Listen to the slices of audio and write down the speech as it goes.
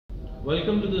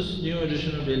Welcome to this new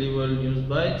edition of Daily World News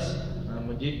Bites. I'm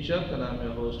Ajit Chak and I'm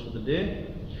your host for the day.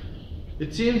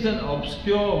 It seems an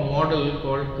obscure model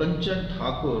called Kanchan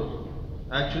Thakur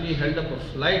actually held up a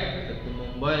flight at the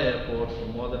Mumbai airport for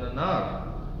more than an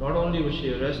hour. Not only was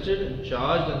she arrested and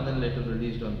charged and then later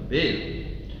released on bail,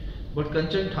 but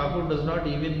Kanchan Thakur does not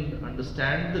even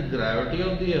understand the gravity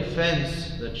of the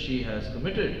offence that she has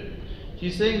committed.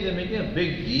 She's saying they're making a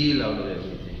big deal out of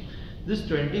everything. This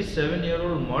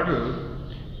 27-year-old model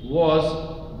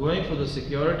was going for the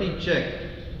security check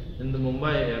in the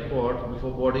Mumbai airport before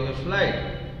boarding a flight,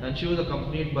 and she was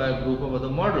accompanied by a group of other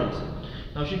models.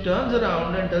 Now she turns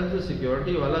around and tells the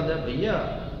security wala that,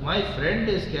 "Bhaiya, my friend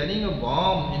is carrying a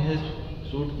bomb in his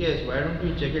suitcase, why don't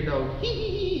you check it out?"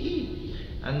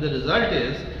 And the result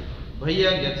is,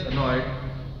 Bhaiya gets annoyed,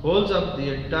 holds up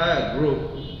the entire group,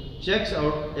 checks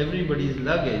out everybody's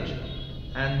luggage,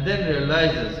 and then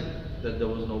realizes that there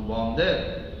was no bomb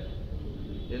there.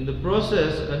 In the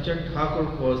process, Kanchan Thakur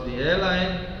caused the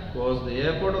airline, caused the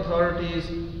airport authorities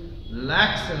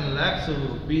lakhs and lakhs of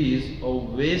rupees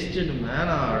of wasted man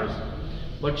hours,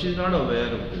 but she is not aware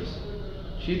of this.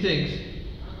 She thinks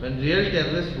when real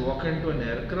terrorists walk into an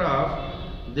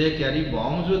aircraft, they carry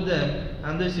bombs with them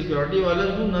and the security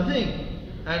wallahs do nothing.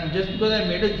 And just because I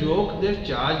made a joke, they've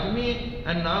charged me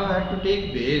and now I have to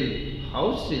take bail.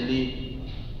 How silly.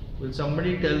 Will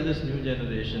somebody tell this new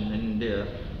generation in India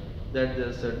that there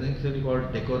are certain things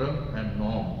called decorum and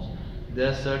norms? There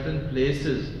are certain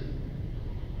places,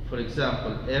 for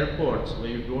example, airports, where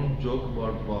you don't joke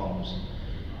about bombs,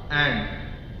 and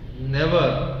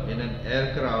never in an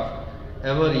aircraft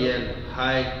ever yell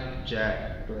 "Hi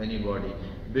Jack" to anybody,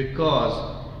 because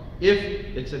if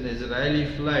it's an Israeli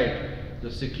flight,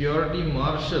 the security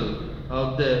marshal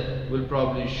out there will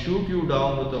probably shoot you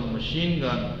down with a machine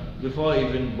gun before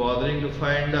even bothering to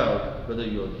find out whether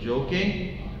you're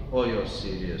joking or you're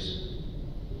serious.